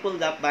gonna be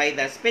pulled up by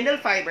the spindle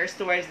fibers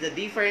towards the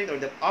different or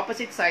the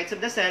opposite sides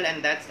of the cell,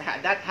 and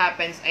that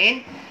happens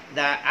in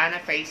the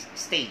anaphase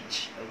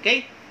stage.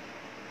 Okay?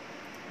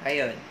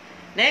 Ayun.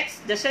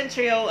 Next, the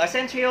centriole. A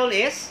centriole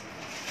is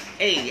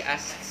A, a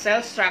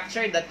cell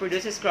structure that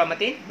produces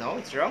chromatin. No,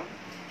 it's wrong.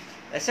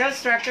 A cell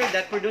structure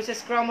that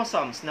produces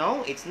chromosomes.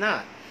 No, it's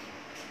not.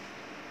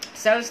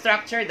 Cell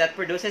structure that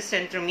produces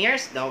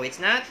centromeres. No, it's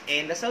not.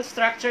 And the cell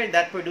structure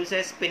that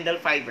produces spindle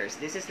fibers.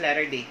 This is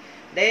letter D.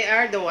 They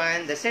are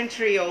the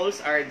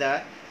centrioles are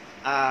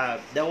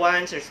the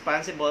ones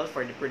responsible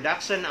for the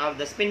production of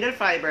the spindle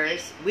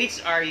fibers,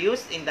 which are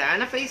used in the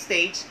anaphase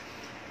stage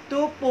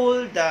to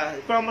pull the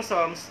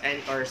chromosomes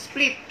or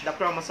split the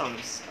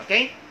chromosomes,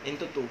 okay,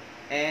 into two.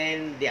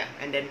 And yeah,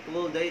 and then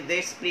pull the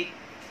split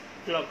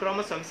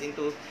chromosomes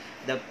into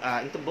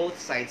both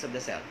sides of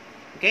the cell.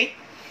 Okay?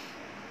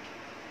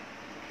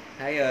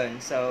 Ayun.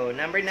 So,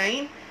 number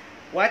 9,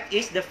 what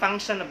is the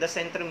function of the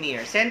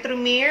centromere?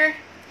 Centromere,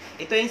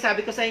 ito yung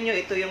sabi ko sa inyo,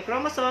 ito yung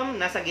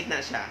chromosome, nasa gitna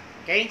siya.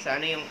 Okay? So,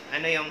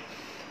 ano yung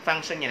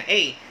function niya?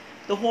 A,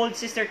 to hold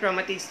sister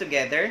chromatids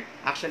together.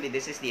 Actually,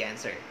 this is the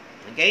answer.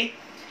 Okay?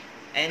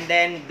 And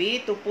then B,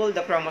 to pull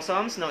the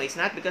chromosomes. No, it's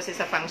not because it's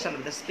a function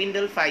of the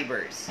spindle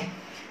fibers.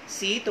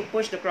 C, to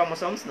push the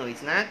chromosomes. No,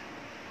 it's not.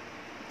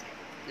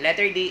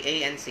 Letter D,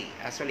 A, and C.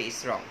 Actually,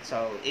 it's wrong.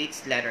 So,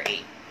 it's letter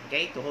A.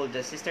 Okay? To hold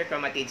the sister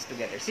chromatids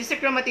together.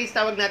 Sister chromatids,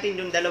 tawag natin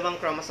yung dalawang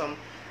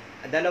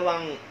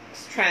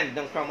strand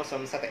ng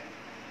chromosome sa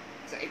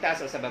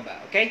itaas o sa baba.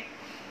 Okay?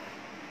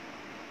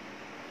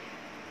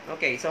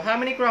 Okay, so how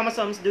many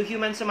chromosomes do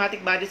human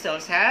somatic body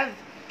cells have?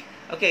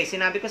 Okay,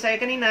 sinabi ko sa'yo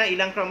kanina,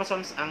 ilang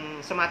chromosomes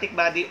ang somatic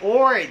body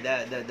or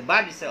the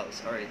body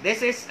cells. Or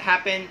this is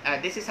happening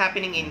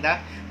in the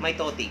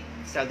mitotic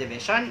cell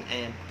division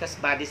and because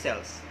body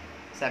cells.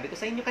 Sabi ko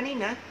sa inyo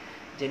kanina,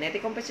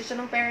 genetic composition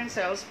ng parent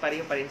cells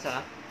pareho pa rin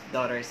sa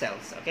daughter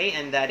cells. Okay,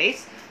 and that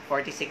is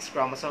 46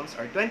 chromosomes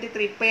or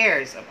 23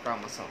 pairs of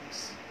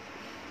chromosomes.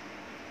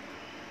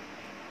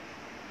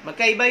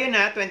 Magkaiba yun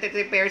ha,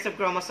 23 pairs of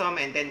chromosome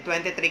and then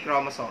 23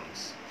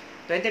 chromosomes.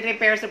 23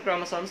 pairs of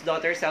chromosomes,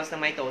 daughter cells ng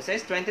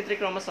mitosis. 23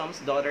 chromosomes,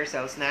 daughter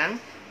cells ng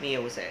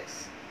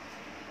meiosis.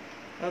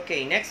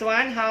 Okay, next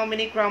one. How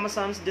many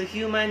chromosomes do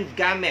human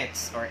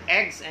gametes or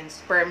eggs and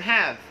sperm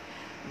have?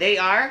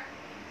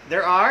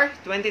 There are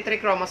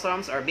 23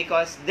 chromosomes or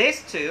because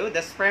these two,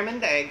 the sperm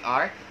and the egg,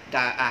 are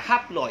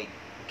haploid.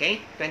 Okay?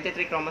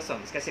 23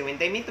 chromosomes. Kasi when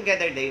they meet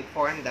together, they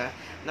form the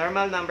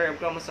normal number of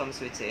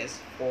chromosomes which is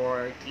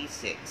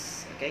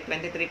 46. Okay?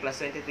 23 plus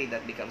 23,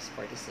 that becomes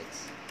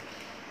 46.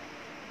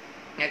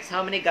 Next,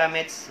 how many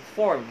gametes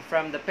form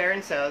from the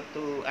parent cell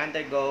to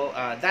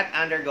that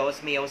undergoes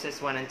meiosis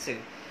 1 and 2?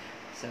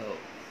 So,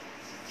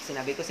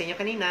 sinabi ko sa inyo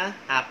kanina,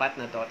 4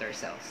 na daughter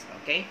cells.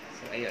 Okay?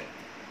 So, ayun.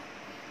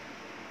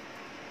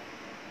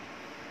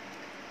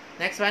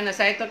 Next one, a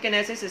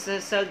cytokinesis is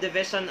a cell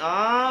division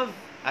of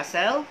a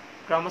cell,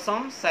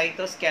 chromosome,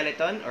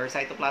 cytoskeleton, or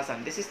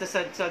cytoplasm. This is the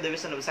cell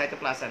division of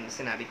cytoplasm.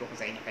 Sinabi ko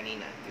sa inyo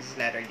kanina. This is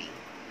letter D.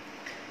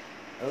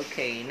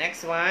 Okay,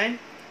 next one.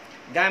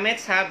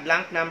 Gametes have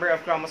blank number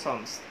of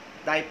chromosomes.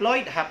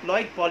 Diploid,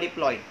 haploid,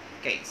 polyploid.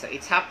 Okay, so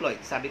it's haploid.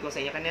 Sabi ko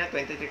sa inyo kanina,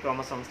 23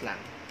 chromosomes lang.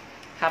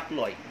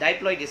 Haploid.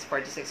 Diploid is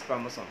 46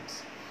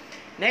 chromosomes.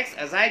 Next,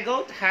 a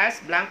zygote has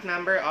blank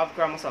number of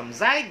chromosomes.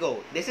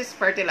 Zygote, this is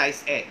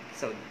fertilized egg.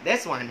 So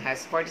this one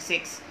has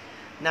 46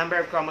 number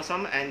of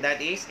chromosomes and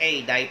that is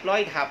a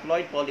diploid,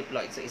 haploid,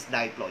 polyploid. So it's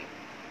diploid.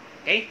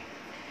 Okay?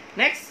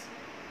 Next,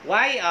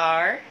 why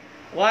are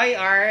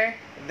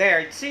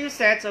there two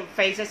sets of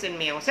phases in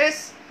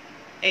meiosis?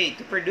 A,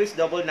 to produce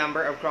double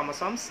number of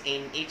chromosomes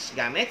in each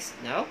gametes.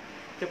 No.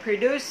 To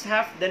produce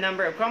half the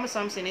number of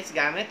chromosomes in each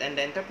gamete and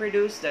then to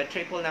produce the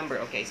triple number.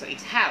 Okay, so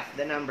it's half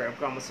the number of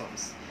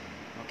chromosomes.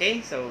 Okay,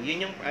 so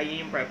yun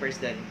yung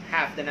purpose din.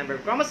 Half the number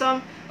of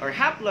chromosome or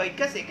haploid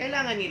kasi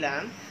kailangan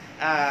nilang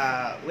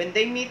when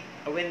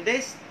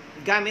these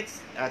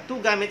gametes,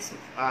 two gametes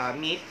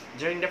meet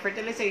during the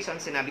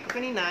fertilization, sinabi ko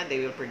kanina, they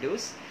will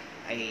produce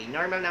a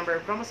normal number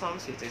of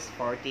chromosomes which is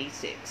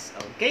 46.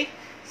 Okay,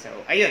 so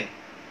ayun.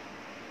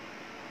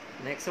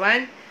 Next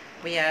one,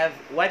 we have,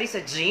 what is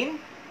a gene?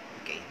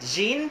 Okay,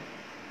 gene,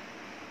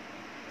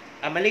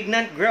 a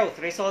malignant growth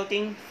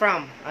resulting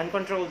from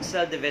uncontrolled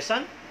cell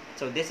division.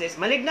 So this is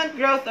malignant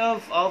growth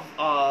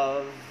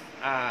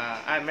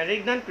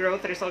malignant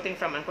growth resulting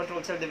from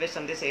uncontrolled cell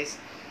division. This is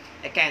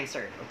a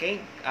cancer.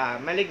 Okay,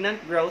 malignant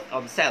growth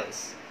of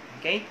cells.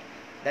 Okay,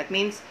 that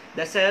means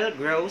the cell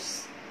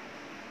grows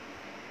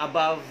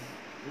above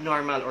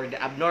normal or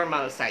the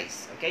abnormal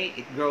size. Okay,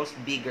 it grows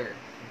bigger.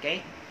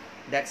 Okay,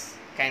 that's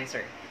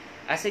cancer.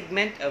 A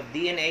segment of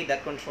DNA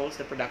that controls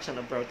the production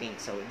of protein.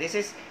 So this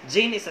is,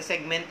 gene is a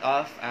segment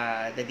of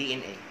the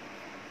DNA.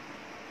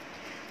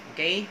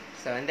 Okay,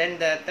 so and then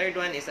the third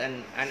one is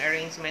an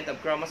arrangement of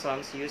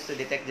chromosomes used to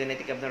detect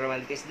genetic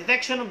abnormalities.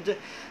 Detection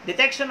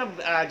of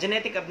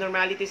genetic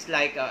abnormalities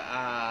like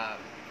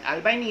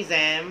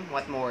albinism,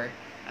 what more,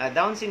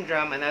 Down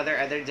syndrome, and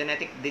other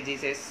genetic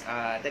diseases,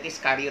 that is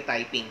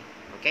karyotyping.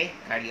 Okay,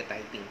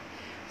 karyotyping.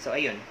 So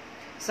ayun.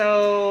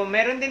 So,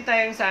 meron din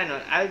tayong sa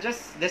I'll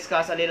just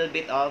discuss a little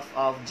bit of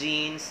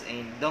genes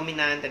and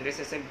dominant and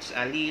recessive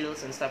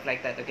alleles and stuff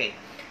like that. Okay.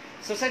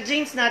 So, sa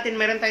genes natin,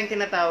 meron tayong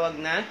tinatawag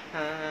na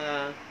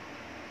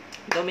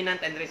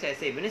dominant and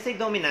recessive. When I say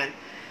dominant,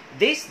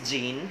 this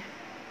gene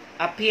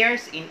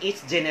appears in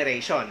each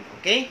generation.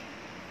 Okay?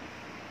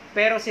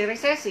 Pero si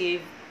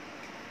recessive,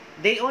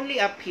 they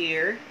only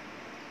appear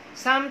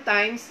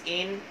sometimes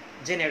in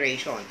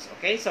generations.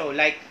 Okay? So,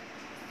 like,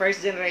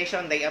 first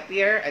generation, they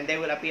appear, and they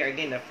will appear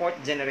again the fourth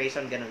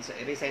generation, ganun. So,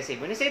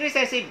 recessive. When you say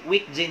recessive,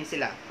 weak genes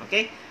sila.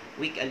 Okay?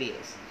 Weak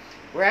alleles.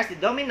 Whereas the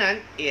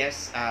dominant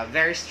is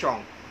very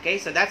strong. Okay?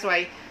 So, that's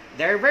why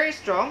they're very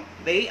strong.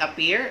 They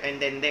appear,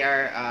 and then they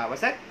are,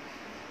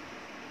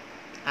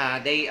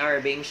 they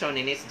are being shown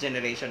in each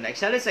generation. Like,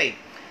 shall I say,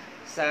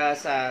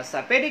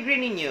 sa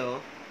pedigree ninyo,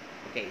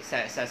 okay,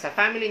 sa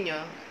family nyo,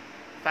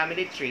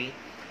 family tree,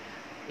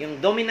 yung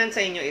dominant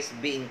sa inyo is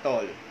being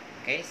tall.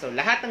 Okay? So,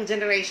 lahat ng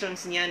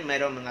generations niyan,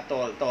 mayroong mga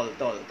tall.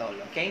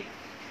 Okay?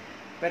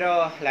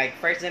 Pero, like,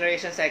 first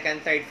generation,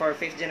 second, third, fourth,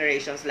 fifth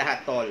generations,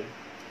 lahat tall.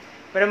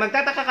 Pero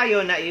magtataka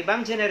kayo na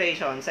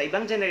sa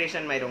ibang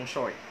generation, mayroong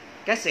short.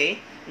 Kasi,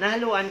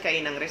 nahaluan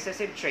kayo ng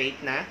recessive trait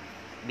na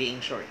being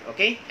short.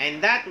 Okay?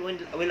 And that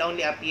will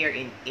only appear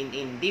in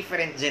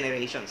different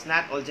generations,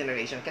 not all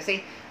generations.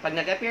 Kasi, pag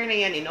nag-appear na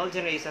yan in all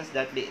generations,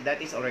 that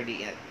is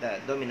already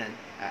the dominant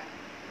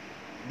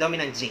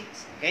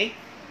genes. Okay?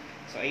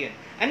 So, ayun.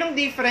 Anong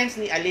difference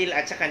ni allele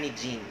at saka ni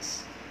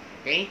genes?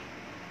 Okay?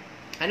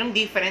 Anong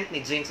different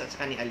ni genes at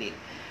saka ni allele?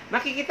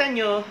 makikita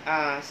nyo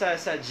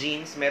sa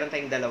genes, meron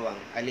tayong dalawang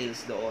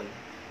alleles doon.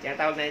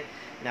 Tinatawag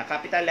na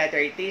capital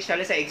letter T. Shall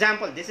I say,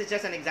 example, this is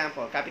just an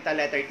example. Capital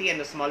letter T and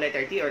the small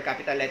letter T, or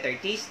capital letter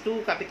T's,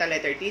 2 capital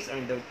letter T's,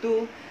 or the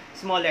 2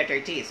 small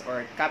letter T's,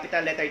 or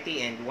capital letter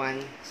T and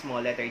 1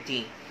 small letter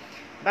T.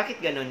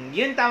 Bakit ganun?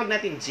 Yun tawag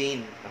natin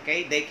gene.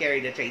 Okay? They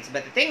carry the traits.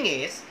 But the thing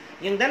is,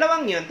 yung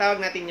dalawang yun, tawag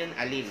natin yun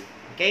allele.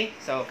 Okay?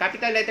 So,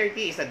 capital letter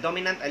T is a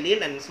dominant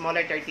allele and small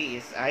letter T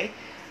is a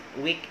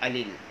weak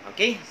allele.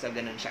 Okay? So,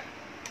 ganun siya.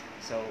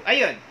 So,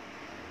 ayun.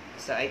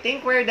 So, I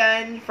think we're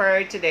done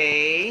for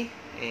today.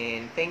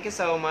 And thank you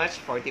so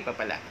much. 40 pa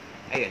pala.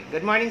 Ayun.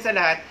 Good morning sa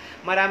lahat.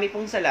 Marami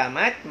pong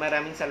salamat.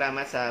 Maraming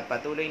salamat sa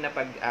patuloy na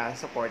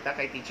pag-suporta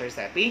kay Teacher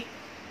Seppi.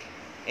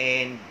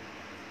 And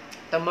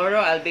tomorrow,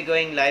 I'll be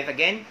going live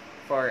again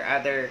for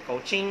other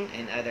coaching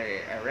and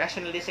other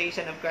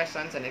rationalization of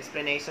questions and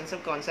explanations of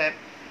concept.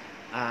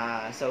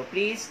 So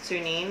please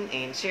tune in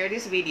and share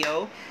this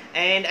video.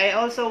 And I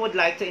also would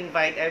like to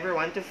invite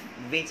everyone to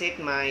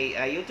visit my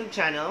YouTube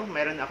channel.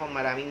 Meron akong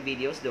maraming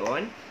videos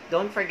doon.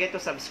 Don't forget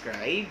to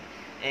subscribe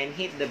and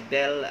hit the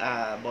bell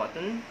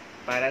button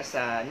para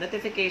sa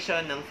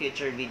notification ng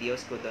future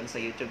videos ko doon sa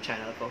YouTube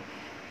channel ko.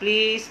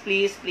 Please,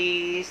 please,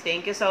 please.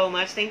 Thank you so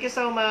much. Thank you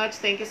so much.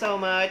 Thank you so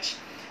much.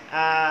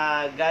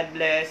 God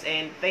bless.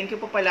 And thank you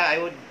po pala. I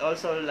would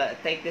also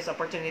take this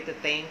opportunity to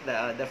thank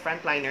the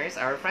frontliners,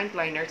 our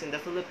frontliners in the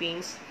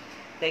Philippines,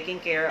 taking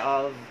care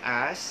of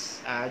us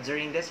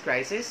during this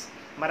crisis.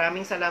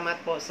 Maraming salamat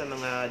po sa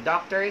mga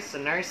doctors, sa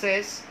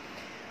nurses,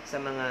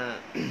 sa mga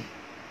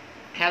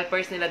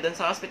helpers nila dun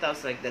sa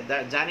hospitals, like the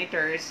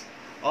janitors,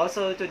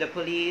 also to the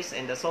police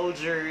and the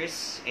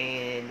soldiers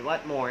and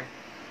what more.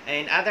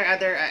 And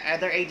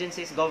other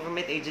agencies,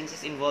 government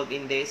agencies involved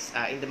in this,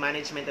 in the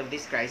management of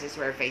this crisis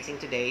we're facing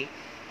today.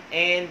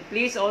 And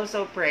please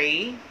also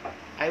pray.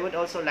 I would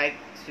also like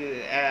to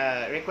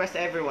request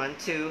everyone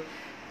to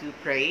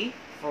pray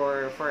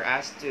for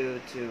us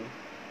to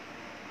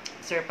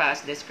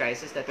surpass this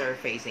crisis that we're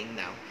facing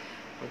now.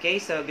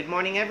 Okay, so good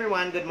morning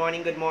everyone. Good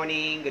morning, good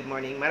morning, good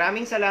morning.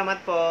 Maraming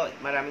salamat po.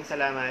 Maraming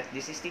salamat.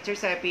 This is Teacher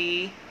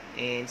Seppi.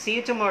 And see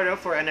you tomorrow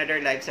for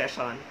another live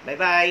session.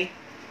 Bye-bye.